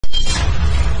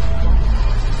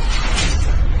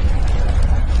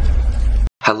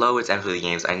Hello, it's Empathy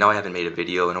Games. I know I haven't made a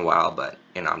video in a while, but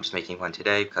I'm just making one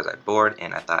today because I'm bored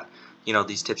and I thought,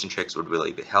 these tips and tricks would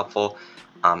really be helpful.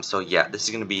 So yeah, this is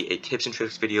going to be a tips and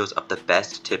tricks videos of the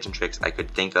best tips and tricks I could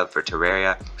think of for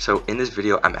Terraria. So in this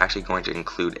video, I'm actually going to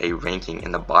include a ranking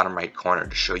in the bottom right corner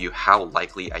to show you how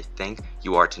likely I think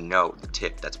you are to know the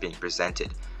tip that's being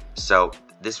presented. So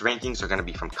these rankings are going to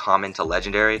be from common to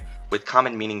legendary, with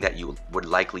common meaning that you would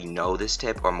likely know this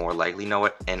tip or more likely know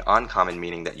it, and uncommon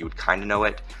meaning that you would kind of know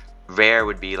it. Rare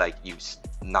would be like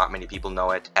not many people know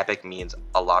it. Epic means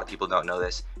a lot of people don't know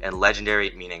this, and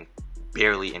legendary meaning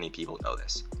barely any people know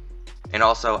this. And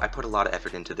also, I put a lot of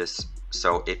effort into this,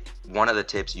 so if one of the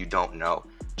tips you don't know,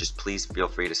 just please feel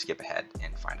free to skip ahead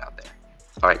and find out there.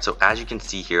 Alright, so as you can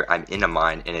see here, I'm in a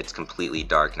mine and it's completely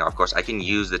dark. Now of course I can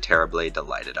use the Terra Blade to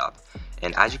light it up.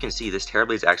 And as you can see, this Terra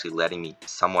Blade is actually letting me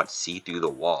somewhat see through the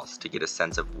walls to get a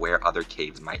sense of where other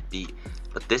caves might be.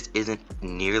 But this isn't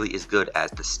nearly as good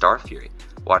as the starfury.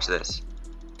 Watch this.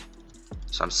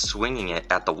 So I'm swinging it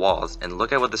at the walls and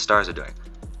look at what the stars are doing.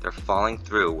 They're falling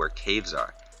through where caves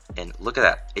are. And look at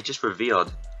that. It just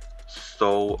revealed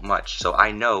so much. So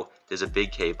I know there's a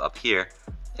big cave up here,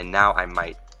 and now I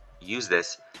might use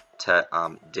this to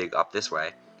dig up this way,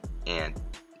 and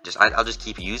I'll just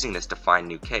keep using this to find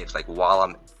new caves. Like while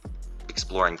I'm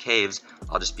exploring caves,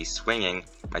 I'll just be swinging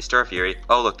my starfury.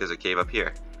 Oh look, there's a cave up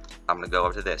here. I'm gonna go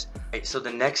up to this. Right, so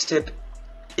the next tip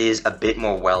is a bit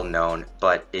more well known,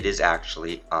 but it is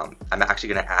actually I'm actually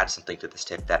gonna add something to this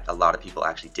tip that a lot of people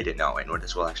actually didn't know, and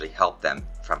this will actually help them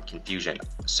from confusion.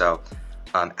 So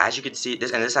as you can see,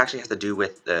 this actually has to do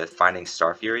with finding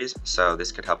starfuries, so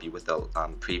this could help you with the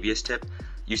previous tip.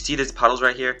 You see these puddles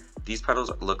right here? These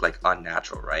puddles look like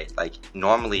unnatural, right? Like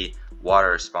normally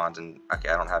water spawns in, okay,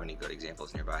 I don't have any good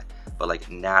examples nearby, but like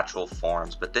natural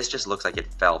forms, but this just looks like it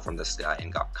fell from the sky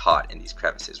and got caught in these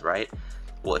crevices, right?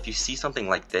 Well, if you see something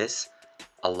like this,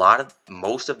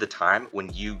 most of the time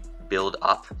when you build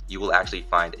up, you will actually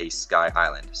find a sky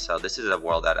island. So this is a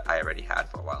world that I already had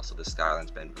for a while, so the sky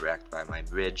island's been wrecked by my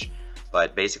bridge,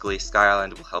 but basically sky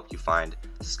island will help you find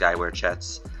skyware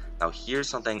chests. Now here's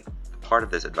something, part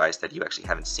of this advice that you actually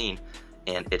haven't seen,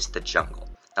 and it's the jungle.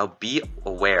 Now be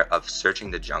aware of searching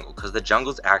the jungle, because the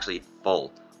jungle is actually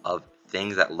full of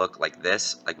things that look like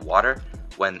this, like water.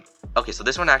 Okay, so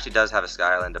this one actually does have a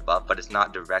sky island above, but it's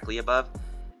not directly above.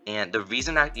 And the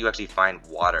reason that you actually find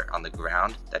water on the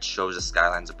ground that shows the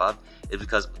skylines above is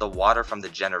because the water from the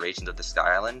generations of the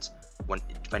sky islands,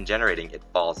 when generating, it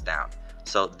falls down.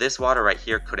 So this water right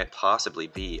here couldn't possibly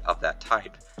be of that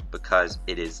type because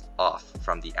it is off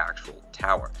from the actual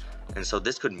tower. And so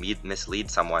this could mislead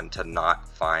someone to not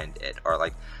find it, or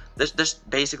like this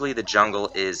basically the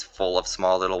jungle is full of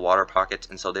small little water pockets,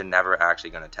 and so they're never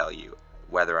actually going to tell you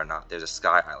whether or not there's a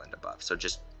sky island above. So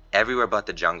just everywhere but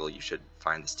the jungle, you should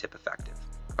find this tip effective.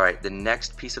 Alright, the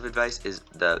next piece of advice is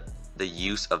the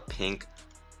use of pink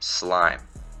slime.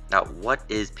 Now, what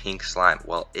is pink slime?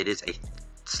 Well, it is a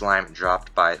slime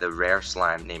dropped by the rare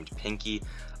slime named Pinky.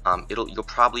 You'll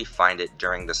probably find it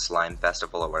during the slime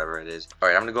festival or whatever it is.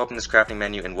 Alright, I'm going to go up in this crafting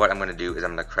menu, and what I'm going to do is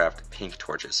I'm going to craft pink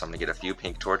torches. So I'm going to get a few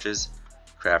pink torches,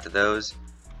 craft those.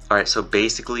 Alright, so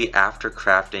basically after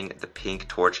crafting the pink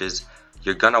torches,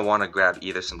 you're going to want to grab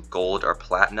either some gold or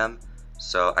platinum.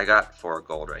 So I got 4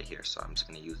 gold right here, so I'm just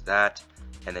going to use that.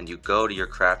 And then you go to your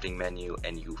crafting menu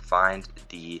and you find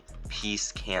the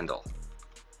peace candle.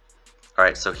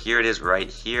 Alright, so here it is right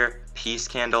here, peace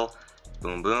candle,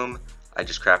 boom boom. I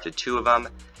just crafted 2 of them.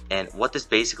 And what this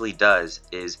basically does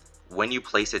is when you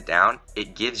place it down,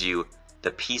 it gives you the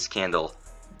peace candle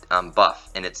buff,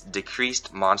 and it's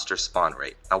decreased monster spawn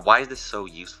rate. Now why is this so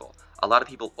useful? A lot of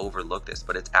people overlook this,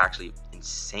 but it's actually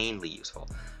insanely useful.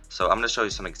 So I'm going to show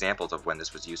you some examples of when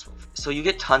this was useful. So you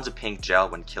get tons of pink gel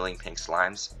when killing pink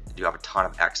slimes. You have a ton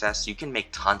of excess. You can make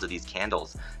tons of these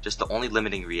candles. Just the only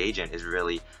limiting reagent is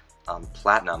really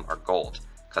platinum or gold,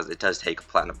 because it does take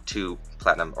 2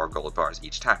 platinum or gold bars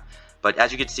each time. But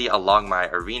as you can see along my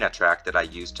arena track that I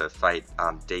used to fight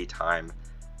daytime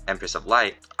Empress of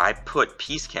Light, I put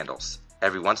peace candles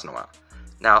every once in a while.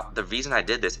 Now, the reason I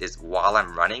did this is while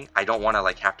I'm running, I don't want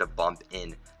to have to bump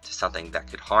into something that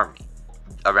could harm me.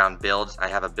 Around builds, I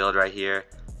have a build right here.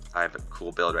 I have a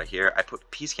cool build right here. I put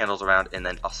peace candles around, and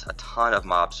then a ton of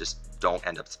mobs just don't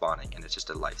end up spawning, and it's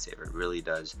just a lifesaver. It really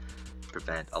does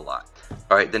prevent a lot.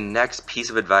 Alright, the next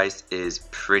piece of advice is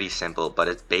pretty simple, but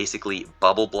it's basically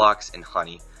bubble blocks and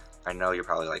honey. I know you're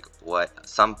probably like, what?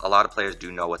 A lot of players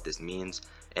do know what this means,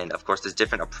 and of course there's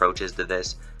different approaches to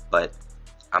this, but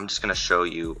I'm just going to show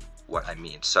you what I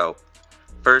mean. So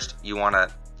first, you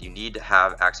need to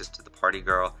have access to the party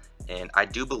girl, and I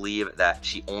do believe that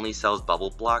she only sells bubble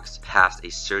blocks past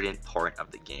a certain point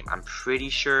of the game. I'm pretty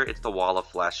sure it's the Wall of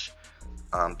Flesh.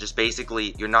 Just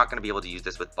basically, you're not going to be able to use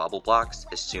this with bubble blocks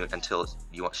until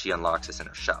she unlocks this in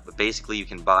her shop. But basically, you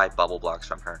can buy bubble blocks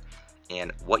from her,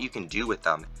 and what you can do with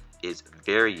them is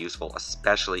very useful,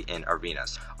 especially in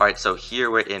arenas. Alright, so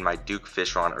here we're in my Duke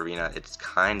Fishron arena. It's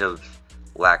kind of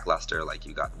lackluster, like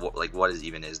you got, what is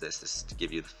this? This is to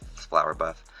give you the flower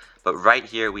buff. But right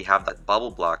here we have the bubble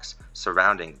blocks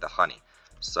surrounding the honey.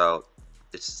 So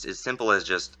it's as simple as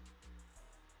just,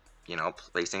 you know,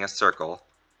 placing a circle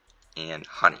and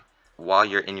honey. While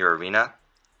you're in your arena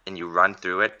and you run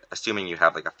through it, assuming you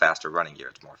have like a faster running gear,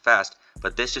 it's more fast,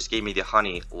 but this just gave me the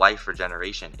honey life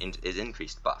regeneration is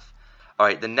increased buff.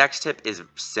 Alright, the next tip is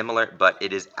similar, but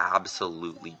it is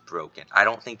absolutely broken. I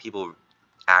don't think people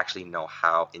actually know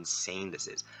how insane this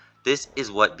is. This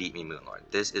is what beat me Moonlord.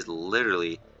 This is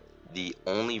literally the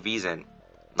only reason,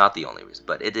 not the only reason,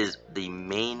 but it is the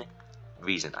main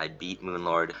reason I beat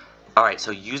Moonlord. Alright,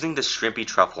 so using the Shrimpy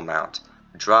Truffle mount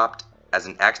dropped as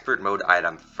an expert mode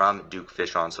item from Duke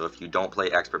Fishron. So if you don't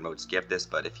play expert mode, skip this,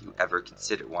 but if you ever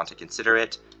want to consider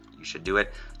it, you should do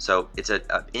it. So it's an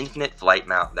infinite flight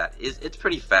mount that it's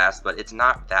pretty fast, but it's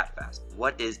not that fast.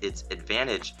 What is its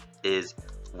advantage is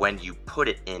when you put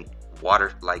it in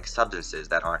water-like substances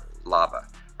that aren't lava,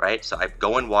 right? So I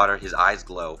go in water, his eyes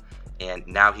glow, and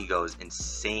now he goes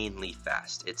insanely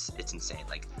fast. It's insane.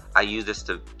 Like, I use this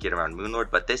to get around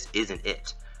Moonlord, but this isn't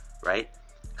it, right?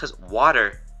 Because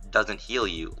water doesn't heal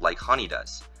you like honey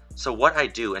does. So what I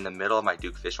do in the middle of my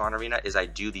Duke Fishron arena is I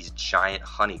do these giant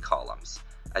honey columns.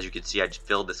 As you can see, I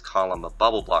filled this column of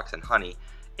bubble blocks and honey,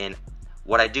 and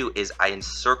what I do is I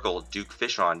encircle Duke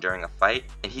Fishron during a fight,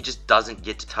 and he just doesn't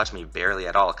get to touch me barely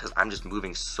at all because I'm just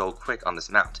moving so quick on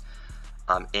this mount.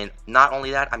 And not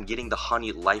only that, I'm getting the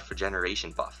honey life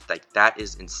regeneration buff. Like, that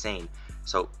is insane.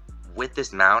 So with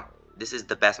this mount, this is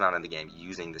the best mount in the game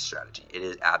using this strategy. It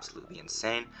is absolutely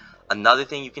insane. Another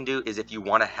thing you can do is if you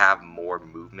want to have more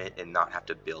movement and not have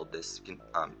to build this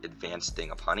advanced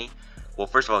thing of honey, well,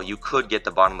 first of all, you could get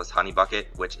the bottomless honey bucket,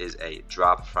 which is a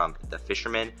drop from the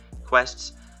fisherman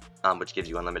quests, which gives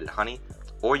you unlimited honey.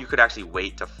 Or you could actually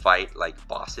wait to fight like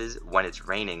bosses when it's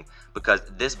raining, because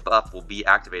this buff will be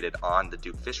activated on the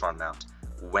Duke Fishron mount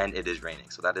when it is raining.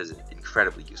 So that is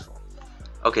incredibly useful.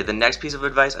 Okay, the next piece of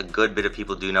advice, a good bit of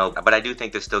people do know, but I do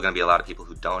think there's still going to be a lot of people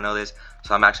who don't know this,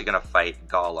 so I'm actually going to fight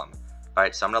Golem.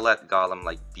 Alright, so I'm going to let Golem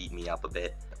like beat me up a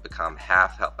bit, become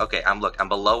half health. Okay, I'm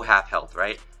below half health,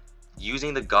 right?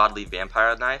 Using the godly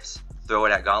vampire knives, throw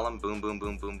it at Golem, boom, boom,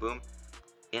 boom, boom, boom.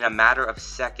 In a matter of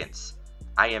seconds,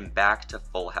 I am back to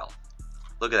full health.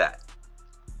 Look at that.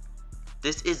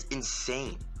 This is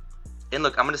insane. And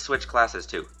look, I'm going to switch classes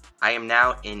too. I am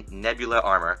now in Nebula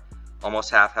armor, almost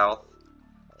half health.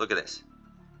 Look at this.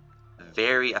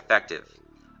 Very effective.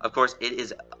 Of course, it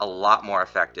is a lot more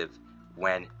effective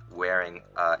when wearing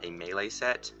a melee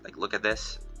set. Like, look at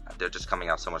this. They're just coming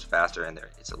out so much faster, and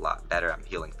it's a lot better. I'm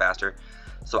healing faster.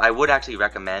 So I would actually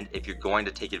recommend, if you're going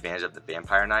to take advantage of the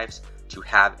vampire knives, to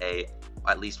have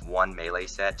at least one melee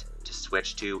set to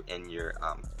switch to in your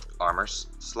armor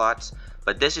slots.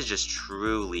 But this is just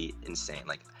truly insane.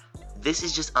 Like, this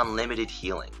is just unlimited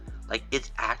healing. Like,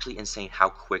 it's actually insane how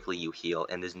quickly you heal,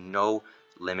 and there's no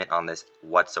limit on this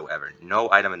whatsoever. No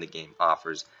item in the game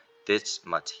offers this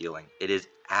much healing. It is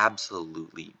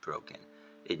absolutely broken.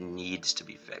 It needs to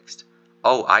be fixed.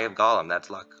 Oh, Eye of Golem, that's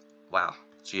luck. Wow.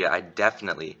 So yeah, I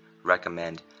definitely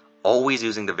recommend always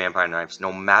using the vampire knives,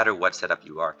 no matter what setup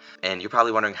you are. And you're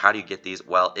probably wondering, how do you get these?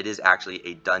 Well, it is actually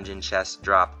a dungeon chest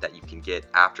drop that you can get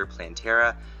after playing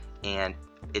Terra, and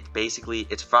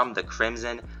it's from the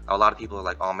Crimson. A lot of people are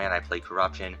like, oh man, I play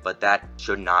Corruption, but that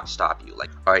should not stop you.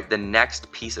 Like, all right, the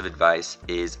next piece of advice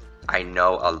is, I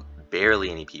know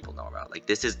barely any people know about. Like,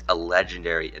 this is a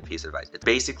legendary piece of advice. It's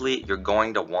basically, you're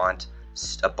going to want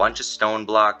a bunch of stone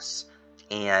blocks,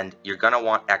 and you're gonna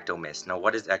want Ectomist. Now,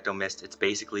 what is Ectomist? It's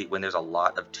basically when there's a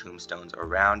lot of tombstones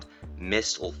around,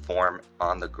 mist will form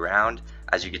on the ground.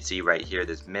 As you can see right here,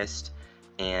 there's mist,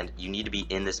 and you need to be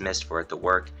in this mist for it to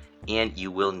work, and you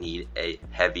will need a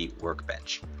heavy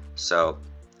workbench. So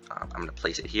I'm gonna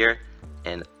place it here,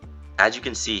 and as you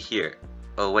can see here,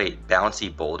 oh wait,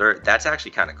 bouncy boulder, that's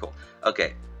actually kind of cool.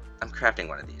 Okay, I'm crafting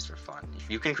one of these for fun.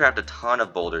 You can craft a ton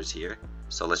of boulders here,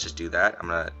 so let's just do that. I'm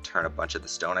gonna turn a bunch of the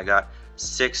stone I got.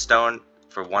 6 stone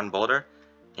for 1 boulder.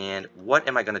 And what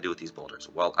am I gonna do with these boulders?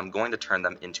 Well, I'm going to turn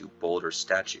them into boulder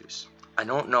statues. I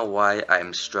don't know why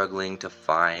I'm struggling to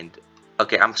find...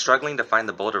 Okay, I'm struggling to find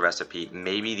the boulder recipe.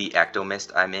 Maybe the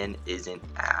Ectomist I'm in isn't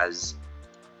as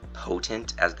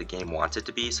potent as the game wants it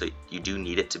to be, so you do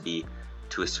need it to be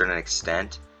to a certain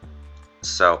extent.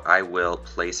 So I will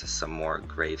place some more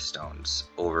gravestones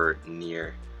over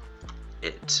near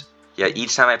it. Yeah,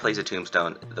 each time I place a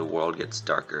tombstone, the world gets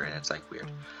darker and it's like weird.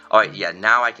 Alright, yeah,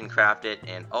 now I can craft it,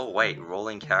 and oh wait,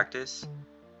 rolling cactus?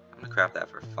 I'm gonna craft that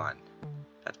for fun.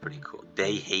 That's pretty cool.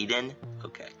 Day Hayden?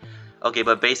 Okay. Okay,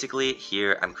 but basically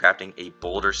here I'm crafting a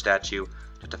boulder statue,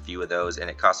 just a few of those, and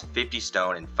it costs 50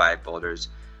 stone and 5 boulders,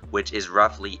 which is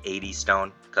roughly 80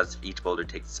 stone, because each boulder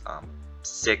takes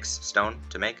 6 stone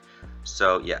to make.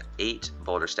 So yeah, 8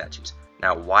 boulder statues.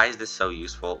 Now, why is this so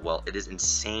useful? Well, it is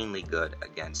insanely good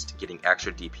against getting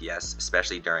extra DPS,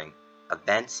 especially during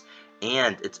events,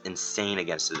 and it's insane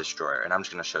against the destroyer, and I'm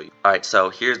just going to show you. Alright, so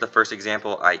here's the first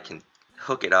example. I can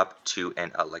hook it up to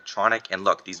an electronic, and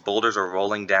look, these boulders are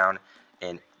rolling down,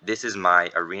 and this is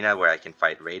my arena where I can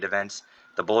fight raid events.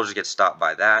 The boulders get stopped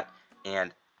by that,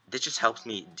 and this just helps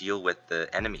me deal with the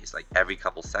enemies, like every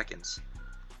couple seconds,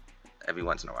 every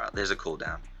once in a while. There's a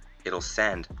cooldown. It'll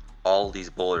send all these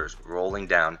boulders rolling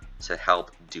down to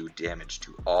help do damage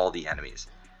to all the enemies.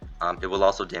 It will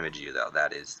also damage you though,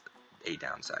 that is a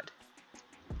downside.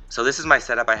 So this is my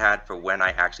setup I had for when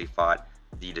I actually fought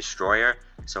the destroyer.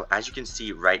 So as you can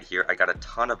see right here, I got a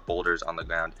ton of boulders on the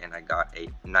ground, and I got a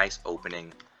nice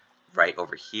opening right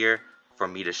over here for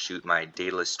me to shoot my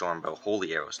Daedalus Stormbow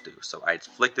holy arrows through. So I'd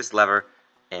flick this lever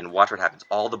and watch what happens.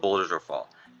 All the boulders will fall.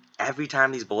 Every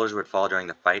time these boulders would fall during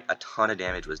the fight, a ton of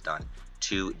damage was done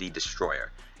to the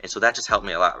destroyer, and so that just helped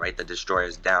me a lot, right? The destroyer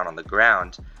is down on the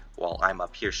ground while I'm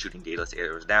up here shooting Daedalus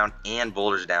arrows down and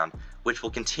boulders down, which will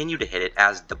continue to hit it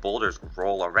as the boulders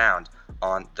roll around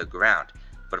on the ground.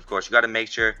 But of course, you got to make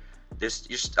sure this.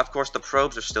 Of course, the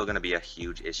probes are still going to be a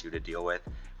huge issue to deal with,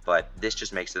 but this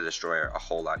just makes the destroyer a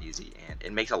whole lot easy, and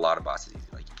it makes a lot of bosses easy.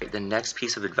 Like, the next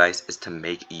piece of advice is to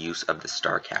make use of the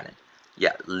star cannon.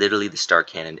 Yeah, literally the star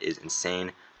cannon is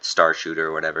insane. Star shooter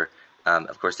or whatever.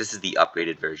 Of course, this is the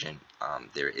upgraded version.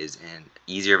 There is an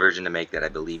easier version to make that I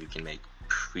believe you can make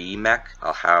pre-mech.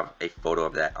 I'll have a photo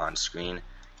of that on screen,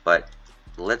 but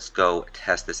let's go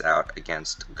test this out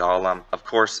against Golem. Of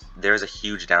course, there's a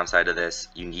huge downside to this.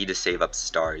 You need to save up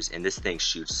stars, and this thing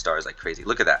shoots stars like crazy.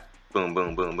 Look at that. Boom,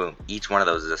 boom, boom, boom. Each one of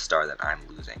those is a star that I'm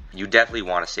losing. You definitely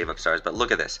want to save up stars, but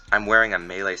look at this. I'm wearing a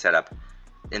melee setup,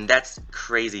 and that's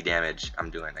crazy damage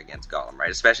I'm doing against Golem, right?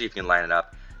 Especially if you can line it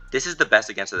up. This is the best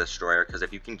against the destroyer, because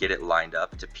if you can get it lined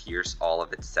up to pierce all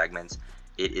of its segments,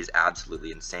 it is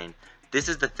absolutely insane. This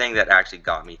is the thing that actually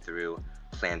got me through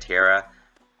Plantera.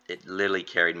 It literally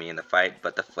carried me in the fight,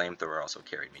 but the flamethrower also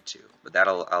carried me too. But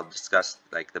I'll discuss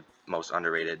like the most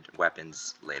underrated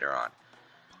weapons later on.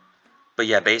 But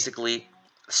yeah, basically,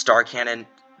 Star Cannon,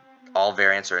 all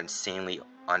variants are insanely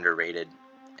underrated,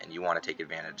 and you want to take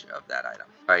advantage of that item.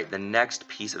 Alright, the next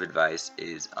piece of advice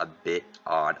is a bit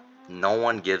odd. No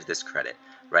one gives this credit,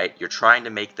 right? You're trying to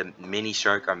make the mini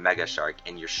shark or mega shark,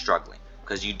 and you're struggling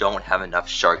because you don't have enough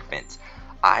shark fins.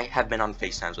 I have been on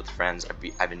FaceTimes with friends.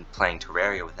 I've been playing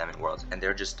Terraria with them in Worlds, and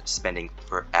they're just spending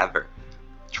forever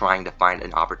trying to find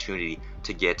an opportunity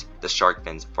to get the shark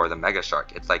fins for the mega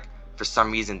shark. It's like, for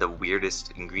some reason, the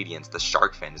weirdest ingredients, the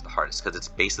shark fin is the hardest, because it's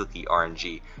basically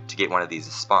RNG to get one of these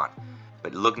to spawn.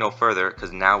 But look no further,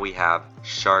 because now we have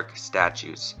shark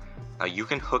statues. Now you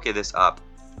can hook this up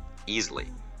easily,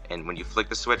 and when you flick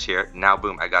the switch here, now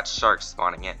boom, I got sharks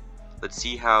spawning in. Let's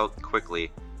see how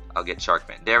quickly I'll get shark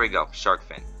fin. There we go, shark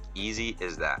fin. Easy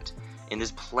as that. And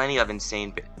there's plenty of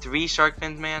insane 3 shark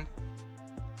fins, man.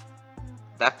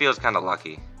 That feels kind of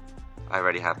lucky. I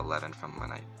already have 11 from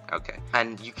when okay.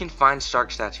 And you can find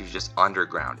shark statues just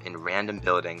underground in random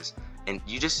buildings, and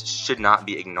you just should not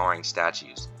be ignoring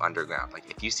statues underground. Like,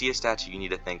 if you see a statue, you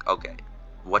need to think, okay,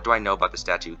 what do I know about the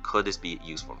statue? Could this be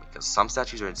useful to me? Because some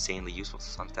statues are insanely useful,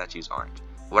 some statues aren't.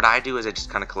 What I do is I just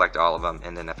kind of collect all of them,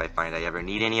 and then if I find I ever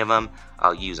need any of them,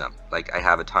 I'll use them. Like, I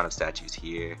have a ton of statues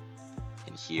here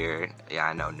and here. Yeah,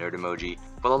 I know, nerd emoji.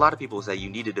 But a lot of people say you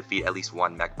need to defeat at least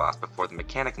one mech boss before the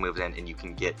mechanic moves in and you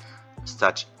can get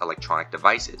such electronic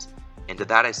devices. And to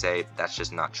that I say that's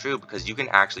just not true, because you can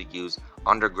actually use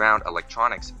underground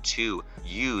electronics to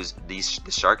use the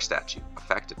shark statue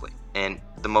effectively. And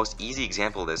the most easy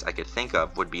example of this I could think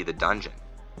of would be the dungeon.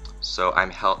 So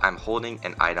I'm holding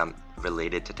an item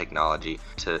related to technology,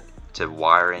 to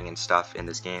wiring and stuff in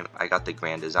this game. I got the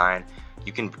grand design.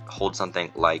 You can hold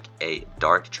something like a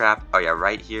dart trap. Oh yeah,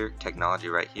 right here, technology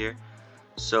right here.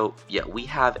 So yeah, we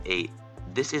have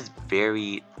this is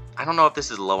very, I don't know if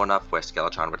this is low enough where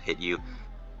Skeletron would hit you.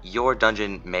 Your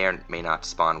dungeon may or may not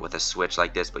spawn with a switch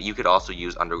like this, but you could also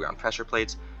use underground pressure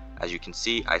plates. As you can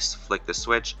see, I flick the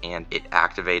switch and it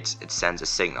activates, it sends a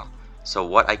signal. So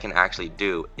what I can actually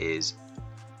do is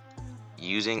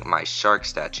using my shark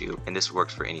statue, and this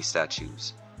works for any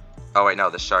statues. Oh wait, no,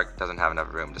 the shark doesn't have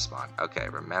enough room to spawn. Okay,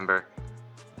 remember,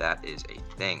 that is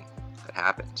a thing that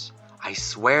happens. I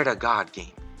swear to God,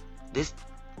 game,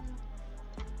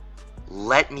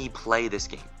 let me play this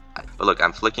game. But look,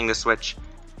 I'm flicking the switch.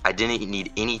 I didn't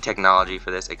need any technology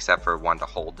for this except for one to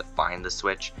hold to find the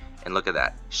switch. And look at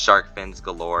that, shark fins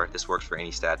galore. This works for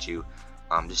any statue.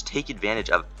 Just take advantage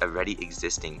of already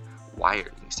existing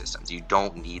wiring systems. You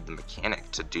don't need the mechanic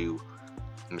to do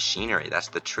machinery. That's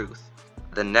the truth.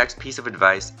 The next piece of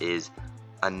advice is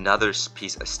another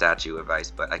piece of statue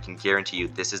advice, but I can guarantee you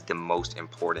this is the most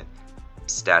important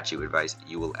statue advice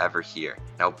you will ever hear.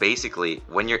 Now basically,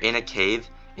 when you're in a cave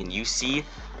and you see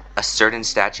a certain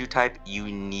statue type, you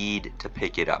need to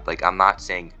pick it up. Like, I'm not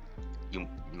saying you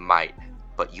might,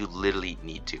 but you literally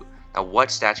need to. Now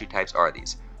what statue types are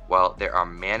these? Well, there are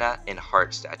mana and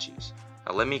heart statues.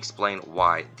 Now let me explain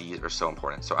why these are so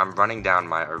important. So I'm running down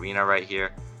my arena right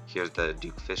here. Here's the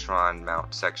Duke Fishron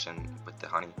mount section with the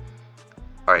honey.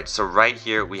 Alright, so right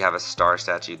here we have a star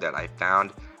statue that I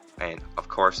found, and of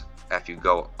course if you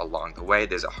go along the way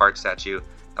there's a heart statue.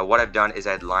 Now what I've done is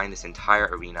I've lined this entire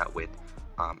arena with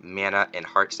mana and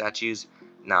heart statues.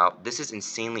 Now this is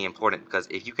insanely important because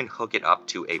if you can hook it up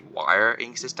to a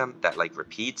wiring system that like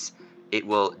repeats, it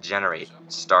will generate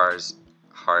stars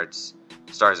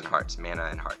and hearts, mana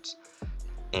and hearts.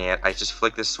 And I just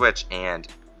flick this switch and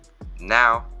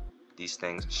now these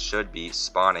things should be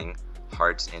spawning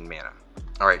hearts and mana.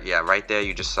 Alright, yeah, right there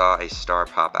you just saw a star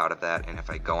pop out of that, and if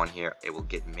I go in here it will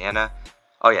get mana.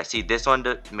 Oh yeah, see, this one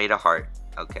made a heart.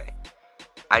 Okay.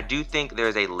 I do think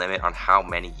there's a limit on how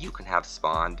many you can have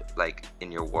spawned like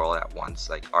in your world at once,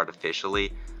 like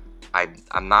artificially.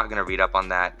 I'm not gonna read up on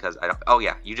that because I don't. Oh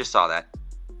yeah, you just saw that.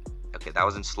 Okay, that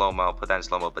was in slow-mo, put that in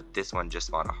slow-mo, but this one just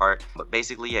spawned a heart. But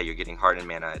basically, yeah, you're getting heart and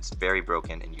mana. It's very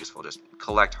broken and useful. Just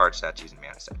collect heart statues and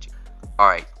mana statues.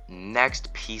 Alright,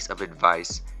 next piece of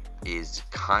advice is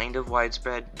kind of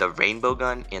widespread. The rainbow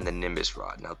gun and the nimbus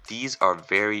rod. Now these are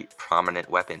very prominent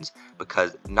weapons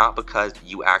because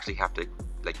you actually have to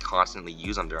like constantly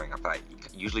use them during a fight. You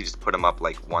usually just put them up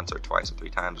like once or twice or 3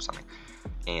 times or something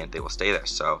and they will stay there.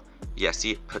 So yeah,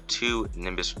 see, put two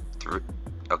nimbus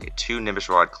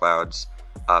rod clouds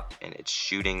up and it's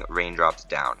shooting raindrops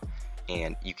down,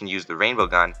 and you can use the rainbow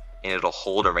gun and it'll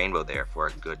hold a rainbow there for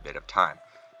a good bit of time.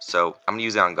 So I'm gonna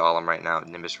use it on Golem right now.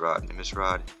 Nimbus rod,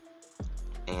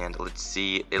 and let's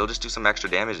see, it'll just do some extra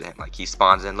damage to him. Like, he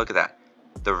spawns in, look at that,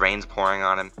 the rain's pouring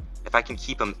on him. If I can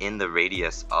keep him in the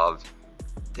radius of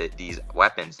these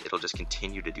weapons, it'll just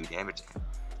continue to do damage to him.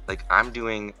 Like, I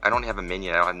don't have a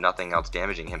minion, I don't have nothing else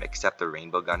damaging him except the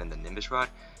rainbow gun and the nimbus rod,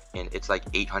 and it's like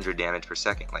 800 damage per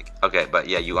second. Like, okay, but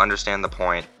yeah, you understand the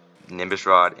point. Nimbus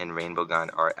rod and rainbow gun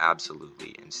are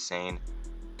absolutely insane.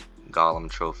 Golem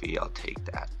trophy, I'll take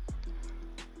that.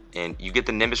 And you get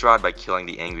the nimbus rod by killing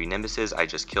the angry nimbuses. I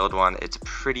just killed one. It's a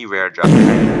pretty rare drop.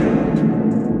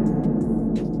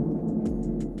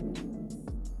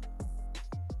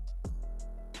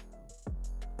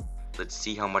 Let's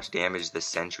see how much damage the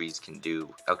sentries can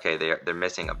do. Okay, they're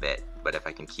missing a bit, but if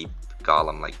I can keep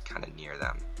Golem like kind of near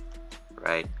them,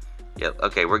 right? Yeah,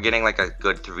 okay, we're getting like a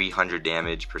good 300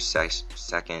 damage per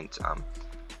second.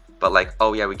 But like,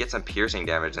 oh yeah, we get some piercing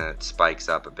damage and it spikes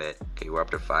up a bit. Okay, we're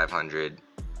up to 500,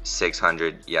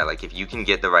 600. Yeah, like if you can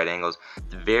get the right angles,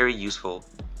 very useful.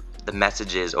 The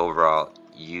message is overall,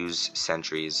 use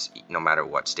sentries no matter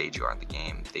what stage you are in the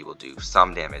game. They will do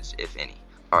some damage, if any.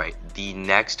 Alright, the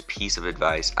next piece of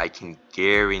advice, I can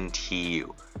guarantee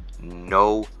you,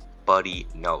 nobody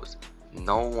knows.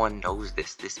 No one knows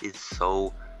this. This is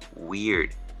so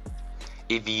weird.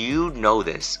 If you know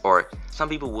this, or some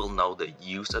people will know the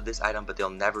use of this item, but they'll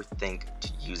never think to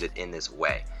use it in this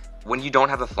way. When you don't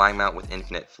have a flying mount with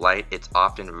infinite flight, it's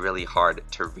often really hard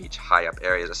to reach high up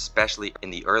areas, especially in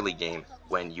the early game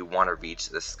when you want to reach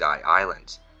the Sky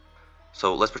Islands.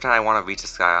 So let's pretend I want to reach the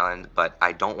Sky Island, but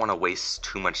I don't want to waste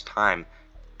too much time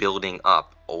building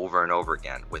up over and over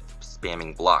again with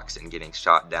spamming blocks and getting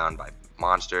shot down by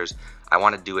monsters. I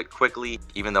want to do it quickly,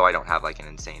 even though I don't have like an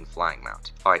insane flying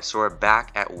mount. Alright, so we're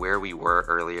back at where we were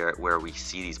earlier, where we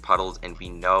see these puddles and we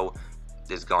know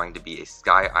there's going to be a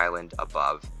Sky Island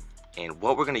above. And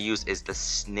what we're going to use is the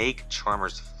Snake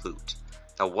Charmer's Flute.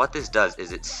 Now what this does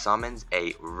is it summons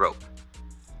a rope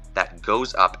that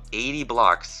goes up 80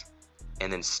 blocks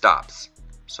and then stops.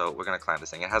 So we're going to climb this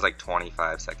thing. It has like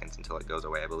 25 seconds until it goes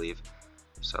away, I believe.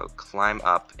 So climb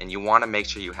up, and you want to make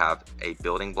sure you have a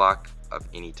building block of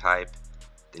any type.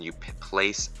 Then you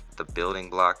place the building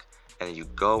block, and then you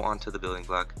go onto the building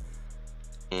block,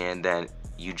 and then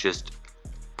you just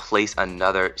place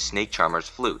another Snake Charmer's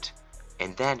Flute.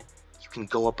 and then you can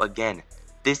go up again.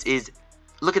 This is,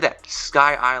 look at that,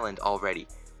 Sky Island already.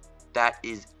 That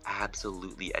is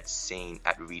absolutely insane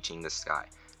at reaching the sky.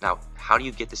 Now, how do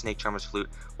you get the snake charmer's flute?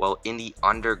 Well, in the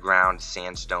underground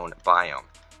sandstone biome,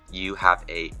 you have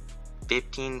a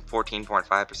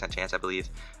 14.5% chance, I believe,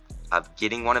 of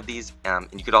getting one of these, and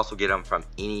you could also get them from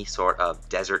any sort of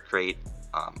desert crate,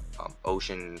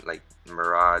 ocean, like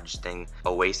mirage thing,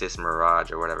 oasis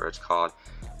mirage or whatever it's called.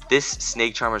 This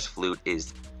snake charmer's flute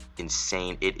is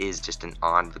insane. It is just an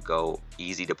on-the-go,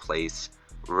 easy to place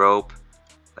rope.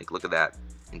 Like, look at that,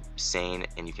 insane.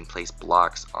 And you can place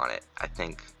blocks on it. I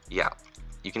think, yeah,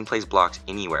 you can place blocks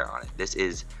anywhere on it. This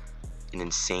is an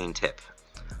insane tip.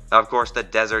 Now, of course, the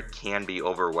desert can be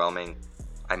overwhelming,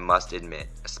 I must admit,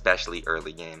 especially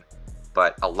early game,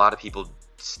 but a lot of people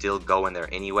still go in there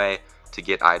anyway to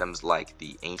get items like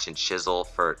the ancient chisel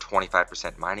for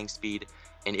 25% mining speed,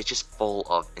 and it's just full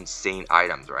of insane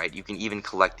items, right? You can even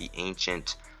collect the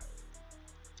ancient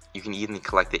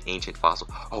fossil.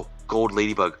 Oh, gold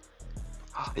ladybug.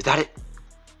 Is that it?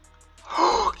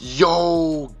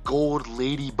 Yo, gold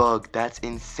ladybug. That's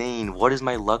insane. What is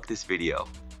my luck this video?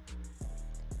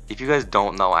 If you guys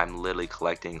don't know, I'm literally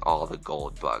collecting all the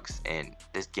gold bugs, and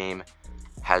this game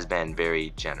has been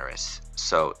very generous.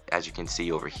 So as you can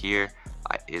see over here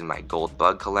is my gold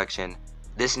bug collection.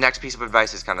 This next piece of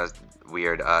advice is kind of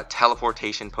weird.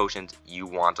 Teleportation potions, you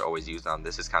want to always use them.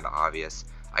 This is kind of obvious.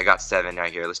 I got 7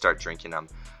 right here. Let's start drinking them.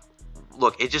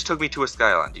 Look, it just took me to a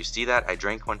sky island. You see that? I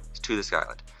drank one to the sky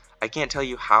island. I can't tell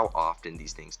you how often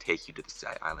these things take you to the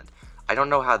sky island. I don't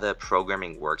know how the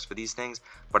programming works for these things,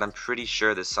 but I'm pretty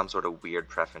sure there's some sort of weird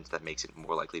preference that makes it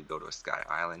more likely to go to a sky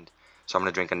island. So I'm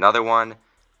going to drink another one,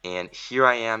 and here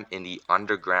I am in the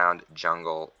underground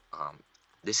jungle.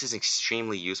 This is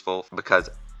extremely useful because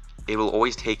it will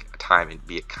always take time and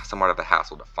be somewhat of a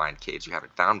hassle to find caves you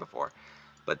haven't found before.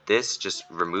 But this just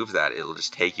removes that. It'll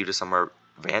just take you to somewhere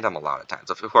random a lot of times.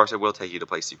 Of course, it will take you to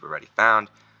places you've already found,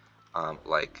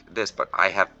 like this, but I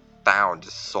have found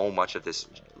so much of this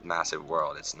massive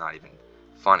world, it's not even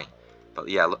funny. But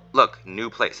yeah, look, new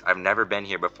place. I've never been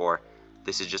here before.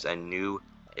 This is just a new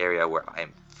area where I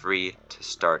am free to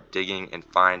start digging and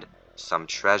find some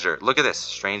treasure. Look at this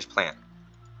strange plant.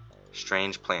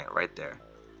 Strange plant right there.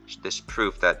 This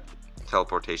proof that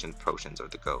teleportation potions are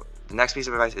the GOAT. The next piece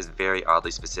of advice is very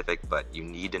oddly specific, but you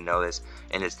need to know this,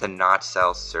 and it's to not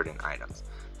sell certain items.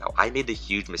 Now, I made the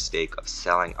huge mistake of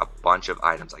selling a bunch of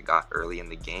items I got early in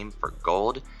the game for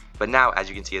gold, but now, as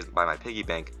you can see by my piggy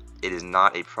bank, it is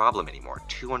not a problem anymore.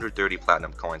 230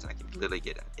 platinum coins, and I can literally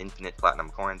get infinite platinum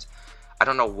coins. I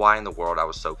don't know why in the world I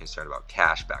was so concerned about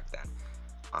cash back then,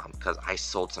 because I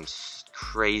sold some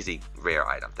crazy rare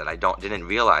items that I didn't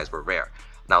realize were rare.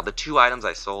 Now, the 2 items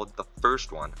I sold, the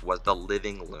first one was the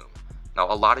living loom. Now,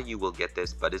 a lot of you will get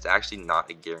this, but it's actually not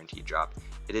a guaranteed drop.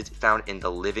 It is found in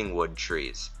the living wood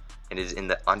trees. It is in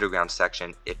the underground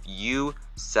section. If you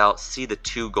see the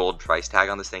 2 gold price tag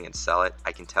on this thing and sell it,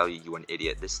 I can tell you you're an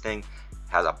idiot. This thing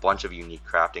has a bunch of unique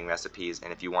crafting recipes,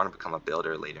 and if you want to become a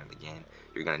builder later in the game,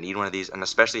 you're going to need one of these, and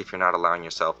especially if you're not allowing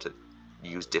yourself to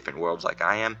use different worlds like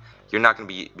I am, you're not going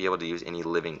to be able to use any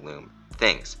living loom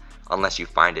things unless you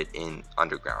find it in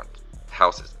underground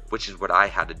houses, which is what I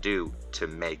had to do to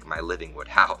make my living wood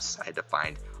house. I had to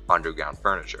find underground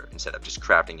furniture instead of just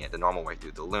crafting it the normal way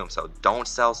through the loom. So don't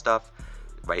sell stuff,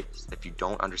 right? If you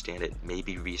don't understand it,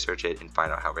 maybe research it and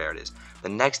find out how rare it is. The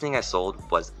next thing I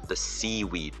sold was the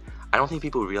seaweed. I don't think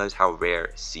people realize how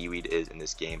rare seaweed is in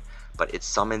this game, but it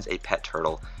summons a pet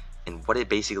turtle, and what it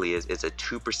basically is a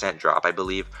 2% drop, I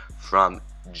believe, from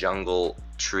jungle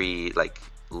tree, like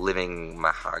living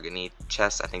mahogany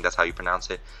chest, I think that's how you pronounce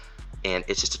it, and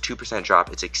it's just a 2%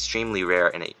 drop. It's extremely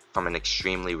rare from an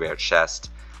extremely rare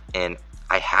chest, and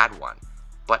I had one,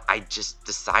 but I just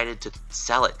decided to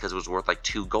sell it because it was worth like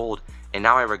 2 gold, and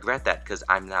now I regret that because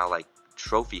I'm now like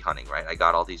trophy hunting, right? I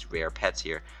got all these rare pets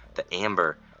here, the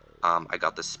amber, I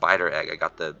got the spider egg, I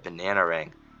got the banana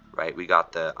ring, right? We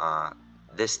got the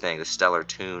this thing, the stellar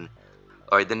tune.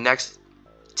 All right, the next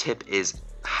tip is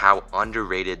how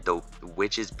underrated the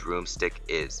witch's broomstick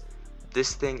is.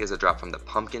 This thing is a drop from the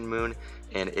pumpkin moon,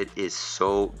 and it is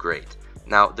so great.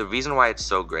 Now, the reason why it's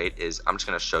so great is I'm just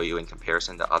going to show you in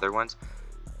comparison to other ones.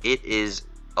 It is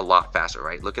a lot faster,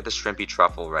 right? Look at the shrimpy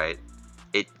truffle, right?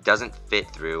 It doesn't fit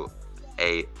through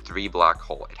a 3-block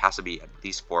hole. It has to be at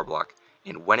least 4-block,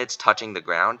 and when it's touching the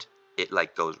ground, it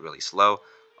like goes really slow.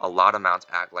 A lot of mounts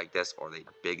act like this, or they're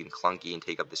big and clunky and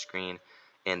take up the screen,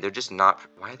 and they're just not.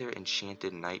 Why are there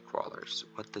enchanted night crawlers?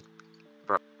 What the?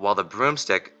 Bro. While the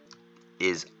broomstick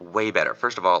is way better.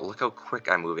 First of all, look how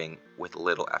quick I'm moving with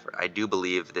little effort. I do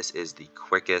believe this is the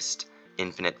quickest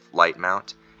infinite flight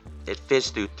mount. It fits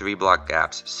through 3 block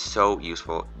gaps, so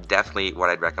useful. Definitely what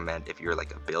I'd recommend if you're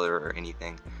like a builder or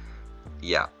anything.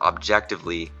 Yeah,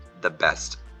 objectively the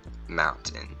best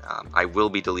mount, and I will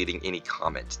be deleting any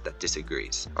comment that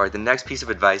disagrees. Alright, the next piece of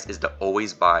advice is to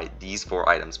always buy these 4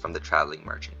 items from the traveling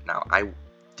merchant. Now, I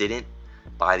didn't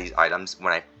buy these items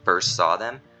when I first saw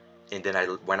them, and then I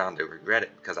went on to regret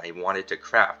it because I wanted to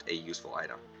craft a useful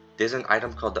item. There's an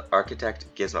item called the Architect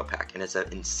Gizmo Pack, and it's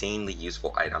an insanely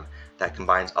useful item that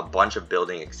combines a bunch of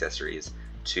building accessories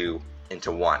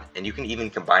into one, and you can even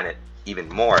combine it even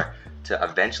more to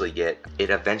eventually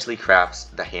eventually crafts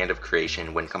the Hand of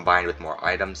Creation when combined with more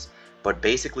items. But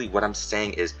basically what I'm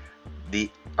saying is the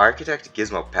Architect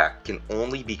Gizmo Pack can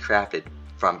only be crafted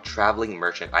from traveling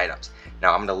merchant items.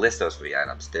 Now I'm going to list those 3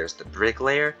 items. There's the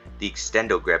Bricklayer, the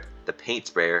Extendo Grip, the Paint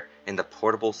Sprayer, and the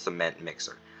Portable Cement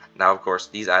Mixer. Now of course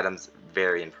these items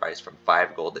vary in price from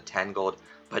 5 gold to 10 gold,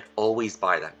 but always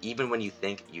buy them. Even when you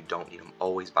think you don't need them,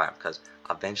 always buy them, because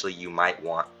eventually you might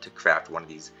want to craft one of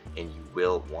these and you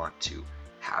will want to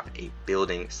have a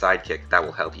building sidekick that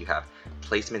will help you have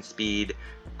placement speed,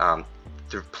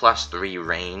 +3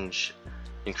 range,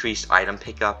 increased item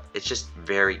pickup. It's just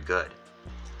very good.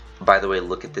 By the way,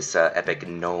 look at this epic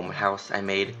gnome house I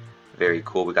made. Very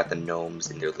cool. We got the gnomes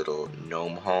in their little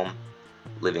gnome home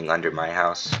living under my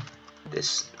house.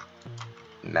 This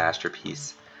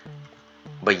masterpiece.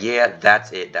 But yeah,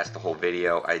 that's it. That's the whole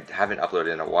video. I haven't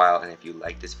uploaded in a while, and if you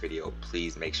like this video,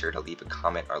 please make sure to leave a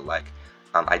comment or like.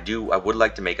 I would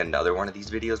like to make another one of these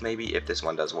videos maybe if this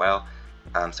one does well.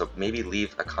 So maybe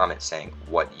leave a comment saying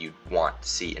what you want to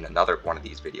see in another one of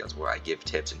these videos where I give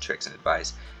tips and tricks and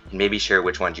advice, and maybe share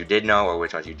which ones you did know or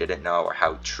which ones you didn't know, or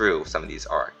how true some of these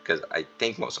are, because I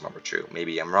think most of them are true.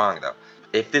 Maybe I'm wrong though.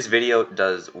 If this video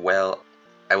does well,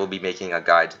 I will be making a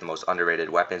guide to the most underrated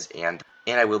weapons, and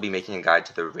I will be making a guide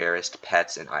to the rarest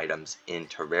pets and items in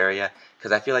Terraria,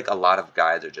 because I feel like a lot of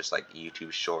guides are just like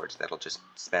YouTube shorts that'll just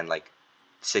spend like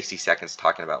 60 seconds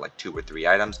talking about like 2 or 3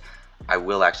 items. I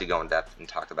will actually go in depth and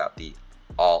talk about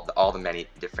all the many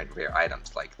different rare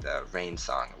items, like the rain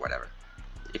song or whatever.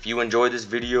 If you enjoyed this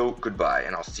video, goodbye,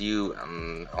 and I'll see you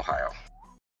in Ohio.